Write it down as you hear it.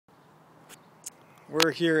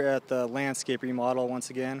We're here at the landscape remodel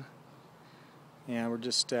once again, and we're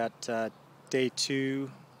just at day 2.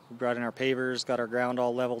 We brought in our pavers, got our ground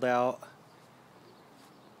all leveled out,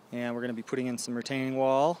 and we're going to be putting in some retaining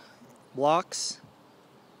wall blocks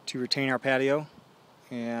to retain our patio,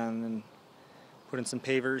 and then put in some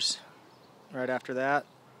pavers right after that,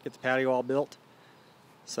 get the patio all built.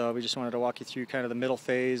 So we just wanted to walk you through kind of the middle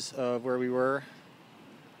phase of where we were,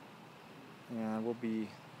 and we'll be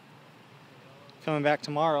coming back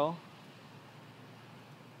tomorrow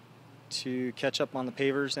to catch up on the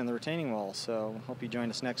pavers and the retaining wall. So hope you join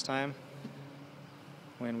us next time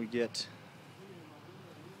when we get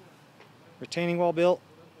retaining wall built,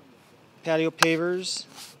 patio pavers,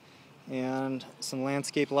 and some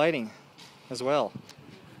landscape lighting as well.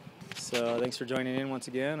 So thanks for joining in once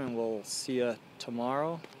again, and we'll see you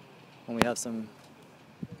tomorrow when we have some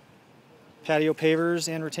patio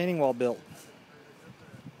pavers and retaining wall built.